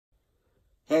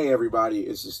Hey everybody,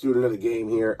 it's the student of the game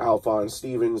here, Alfonz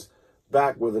Stevens,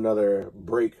 back with another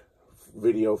break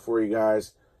video for you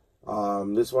guys.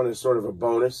 This one is sort of a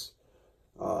bonus.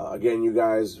 Again, you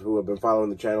guys who have been following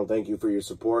the channel, thank you for your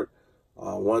support.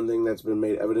 One thing that's been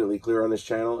made evidently clear on this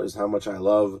channel is how much I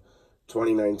love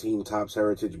 2019 Topps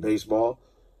Heritage Baseball.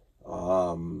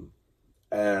 And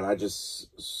I just,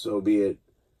 so be it,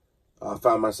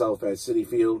 found myself at Citi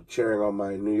Field cheering on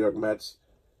my New York Mets.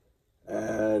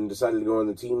 And decided to go in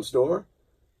the team store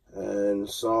and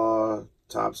saw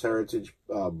Topps Heritage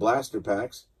blaster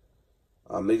packs.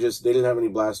 They didn't have any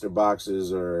blaster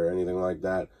boxes or anything like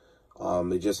that.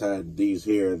 They just had these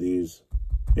here, these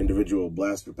individual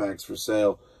blaster packs for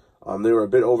sale. They were a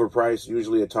bit overpriced.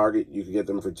 Usually at Target you could get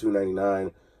them for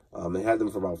 $2.99. They had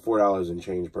them for about $4 and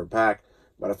change per pack.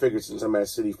 But I figured since I'm at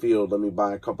Citi Field, let me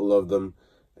buy a couple of them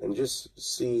and just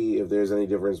see if there's any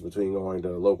difference between going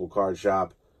to a local card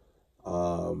shop,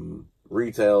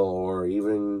 retail, or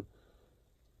even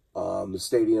the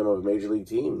stadium of a major league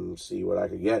team and see what I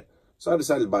could get. So I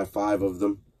decided to buy 5 of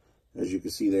them. As you can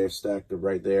see, they're stacked up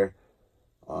right there.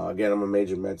 Again, I'm a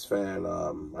major Mets fan.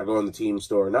 I go in the team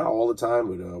store, not all the time,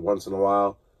 but once in a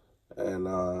while. And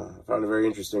I found it very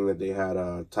interesting that they had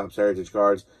Topps Heritage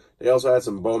cards. They also had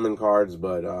some Bowman cards,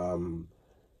 but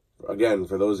again,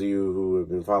 for those of you who have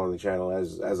been following the channel,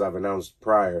 as I've announced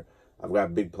prior, I've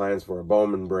got big plans for a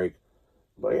Bowman break.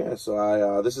 But yeah,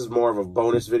 so this is more of a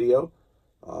bonus video.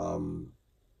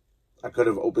 I could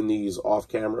have opened these off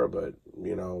camera, but,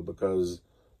 you know, because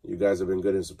you guys have been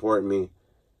good in supporting me,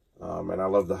 and I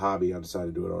love the hobby, I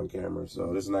decided to do it on camera.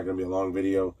 So this is not going to be a long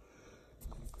video.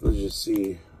 Let's just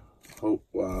see.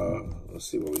 Let's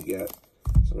see what we get.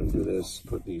 So I'm going to do this,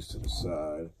 put these to the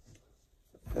side,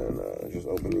 and just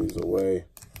open these away.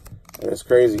 And it's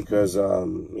crazy because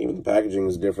even the packaging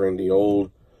is different. The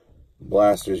old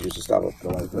blasters used to stop up to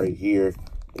like right here.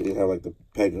 They didn't have like the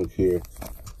peg hook here.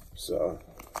 So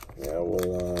yeah,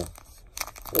 we'll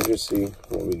just see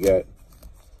what we get.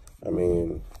 I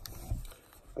mean,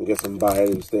 I'm guessing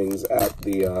buying these things at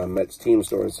the Mets team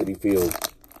store in Citi Field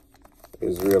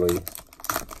is really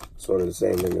sort of the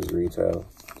same thing as retail.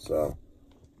 So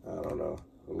I don't know.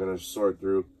 I'm gonna sort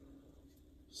through,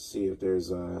 see if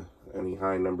there's any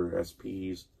high number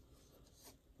SPs.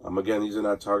 Again, these are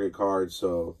not Target cards,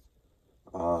 so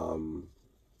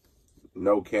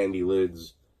no candy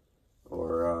lids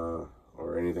or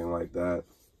anything like that.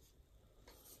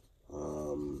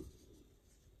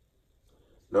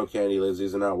 No candy lids.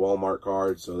 These are not Walmart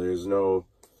cards, so there's no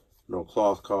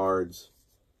cloth cards.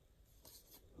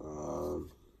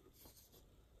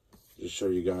 Just show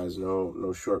you guys,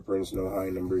 no short prints, no high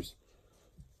numbers.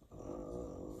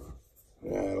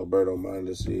 Yeah, Alberto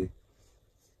Mondesi,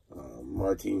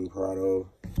 Martin Prado,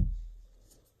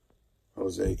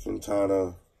 Jose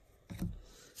Quintana.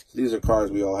 So these are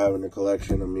cards we all have in the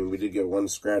collection. I mean, we did get one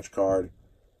scratch card,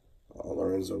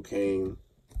 Lorenzo Cain,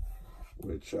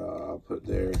 which I'll put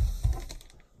there.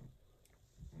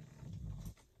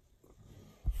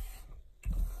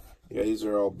 Yeah, these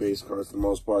are all base cards for the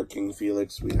most part. King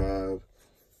Felix, we have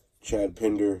Chad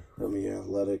Pinder from the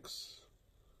Athletics.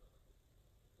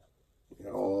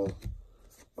 Yeah, all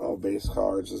base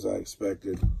cards as I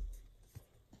expected.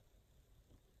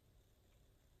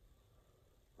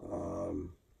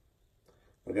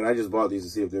 Again, I just bought these to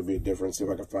see if there'd be a difference, see if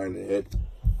I can find a hit.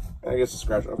 And I guess the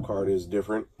scratch-off card is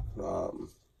different. I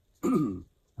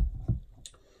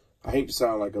hate to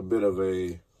sound like a bit of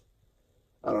a,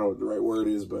 I don't know what the right word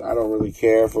is, but I don't really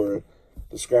care for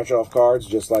the scratch-off cards,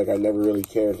 just like I never really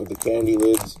cared for the candy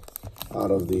lids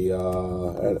out of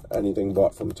the anything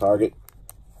bought from Target.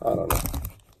 I don't know.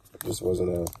 I just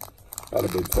wasn't not a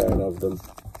big fan of them.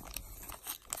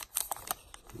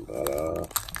 But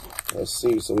let's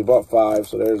see. So we bought 5,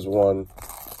 so there's 1.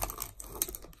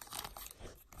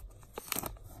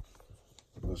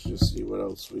 Let's just see what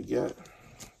else we get.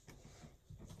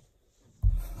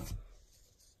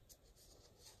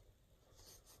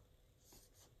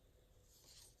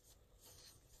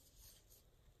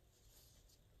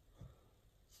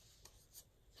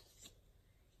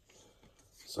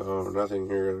 So nothing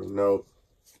here of note.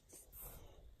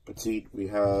 Petite, we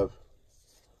have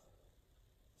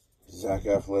Zach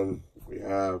Eflin. We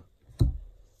have,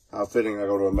 how fitting, I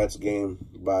go to a Mets game,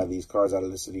 buy these cards out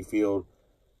of the Citi Field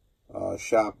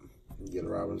shop. Get a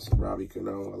Robbie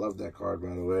Cano. I love that card,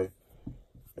 by the way.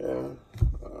 Yeah.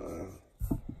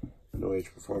 No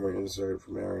Age Performer insert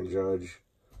from Aaron Judge.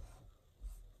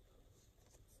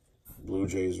 Blue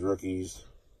Jays rookies.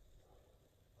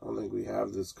 I don't think we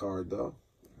have this card, though.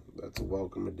 That's a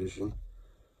welcome addition.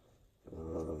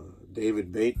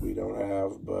 David Bate we don't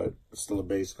have, but it's still a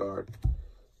base card.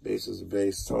 Base is a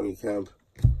base, Tony Kemp.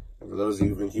 And for those of you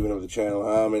who've been keeping up with the channel,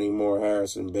 how many more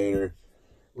Harrison Bader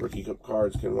Rookie Cup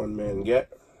cards can one man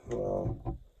get?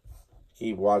 Well,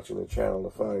 keep watching the channel to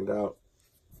find out.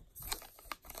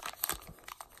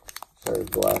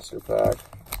 Third blaster pack.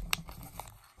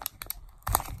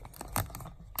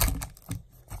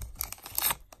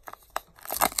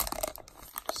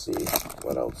 See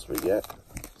what else we get.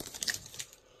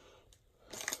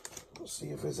 We'll see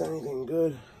if there's anything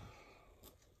good.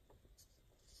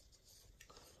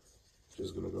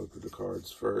 Just gonna go through the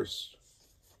cards first.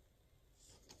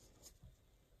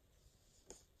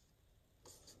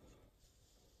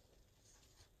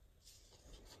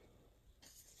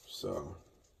 So,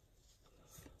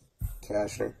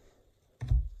 Cashner,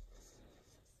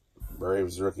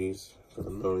 Braves rookies for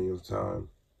the millionth time.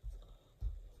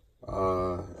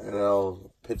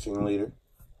 NL pitching leader,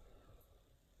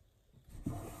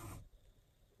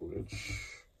 which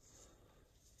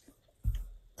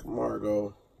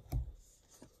Camargo,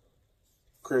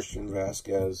 Christian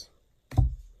Vasquez,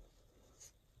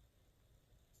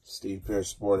 Steve Pearce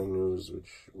Sporting News,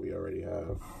 which we already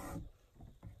have,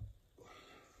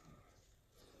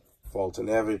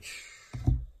 Fultonevich,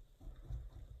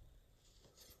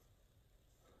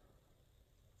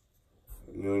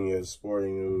 Nunez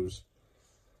Sporting News,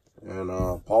 and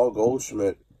Paul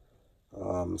Goldschmidt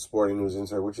Sporting News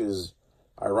insert, which is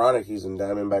ironic. He's in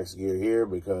Diamondbacks gear here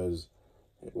because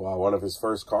one of his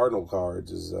first Cardinal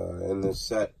cards is in this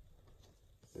set,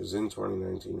 is in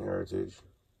 2019 Heritage.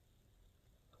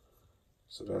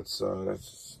 So that's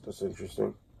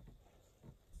interesting.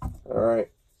 All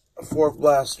right, a fourth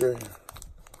blaster.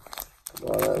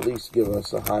 Well, at least give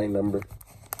us a high number.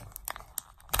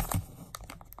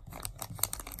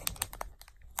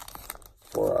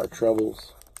 For our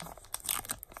troubles.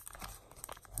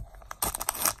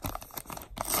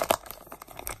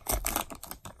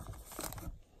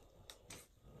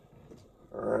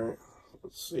 All right,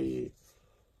 let's see.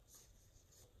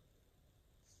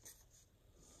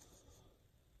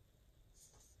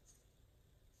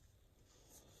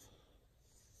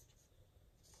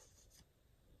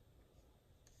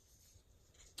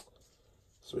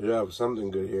 So we have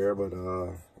something good here, but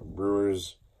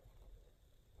Brewers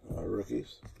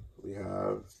rookies. We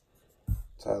have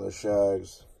Tyler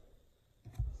Shaggs,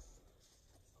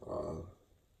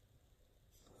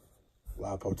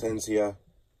 La Potencia,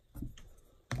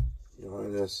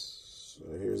 Johannes.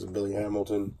 Here's a Billy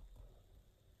Hamilton.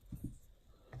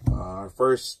 Our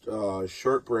first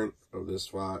short print of this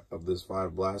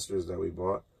five blasters that we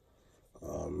bought.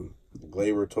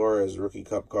 Gleyber Torres Rookie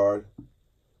Cup card.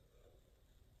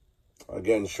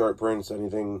 Again, short prints,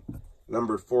 anything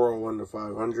numbered 401 to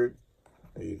 500.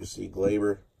 You can see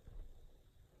Gleyber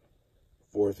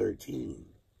 413.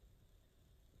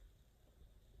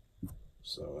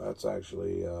 So that's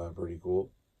actually pretty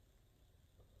cool.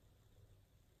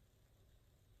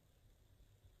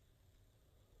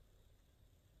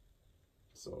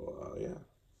 So yeah,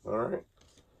 all right.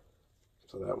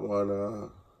 So that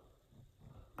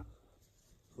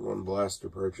one blaster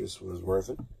purchase was worth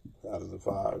it out of the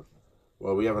 5.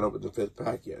 Well, we haven't opened the 5th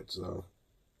pack yet, so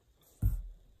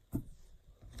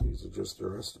these are just the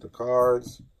rest of the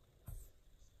cards.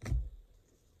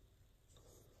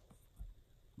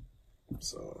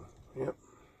 So, yep.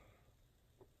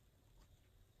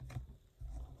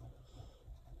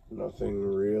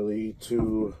 Nothing really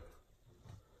to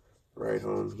write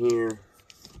home here.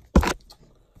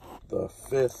 The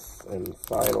 5th and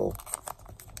final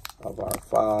of our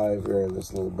 5 here in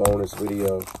this little bonus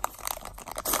video.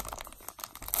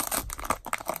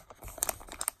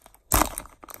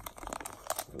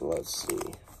 Let's see.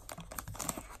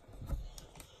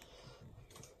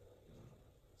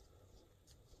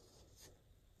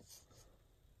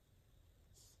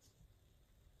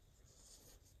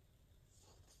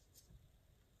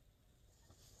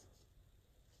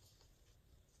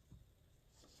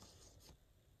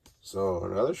 So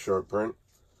another short print.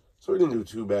 So we didn't do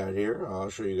too bad here. I'll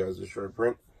show you guys the short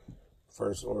print.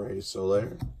 First, Jorge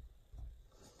Soler,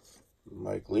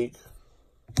 Mike Leake,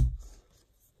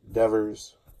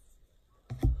 Devers.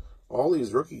 All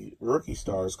these rookie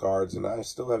stars cards, and I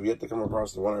still have yet to come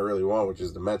across the one I really want, which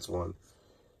is the Mets one.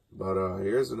 But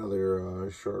here's another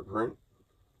short print.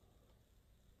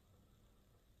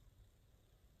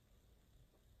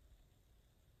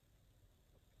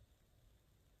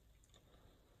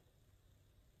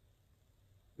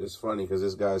 It's funny because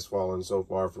this guy's fallen so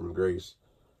far from grace.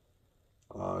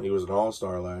 He was an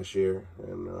all-star last year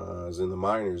and is in the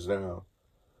minors now.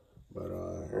 But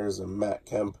here's a Matt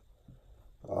Kemp.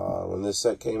 When this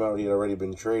set came out, he had already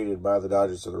been traded by the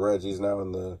Dodgers to the Reds. He's now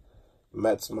in the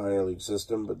Mets minor league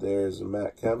system, but there's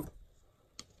Matt Kemp.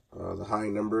 The high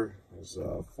number is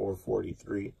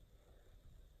 443,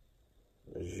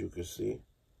 as you can see.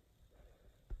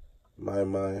 My,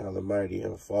 how the mighty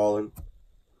have fallen.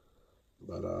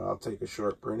 But I'll take a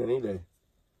short print any day.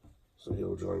 So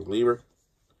he'll join Gleaver.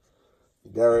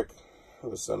 Derek,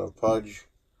 the son of Pudge.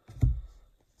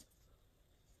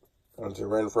 Hunter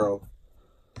Renfroe.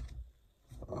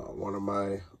 One of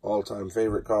my all-time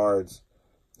favorite cards,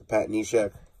 the Pat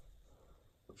Neshek,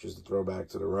 which is the throwback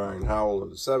to the Ryan Howell of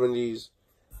the 70s,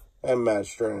 and Matt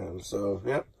Strand. So,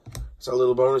 yep, it's a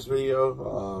little bonus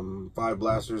video. 5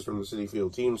 blasters from the Citi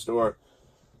Field team store,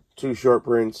 2 short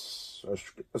prints,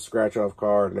 a scratch-off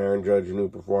card, an Aaron Judge, a new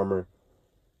performer.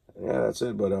 Yeah, that's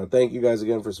it. But thank you guys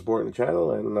again for supporting the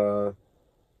channel, and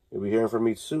you'll be hearing from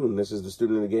me soon. This is the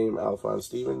student of the game, Alfonz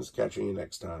Stevens, catching you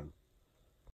next time.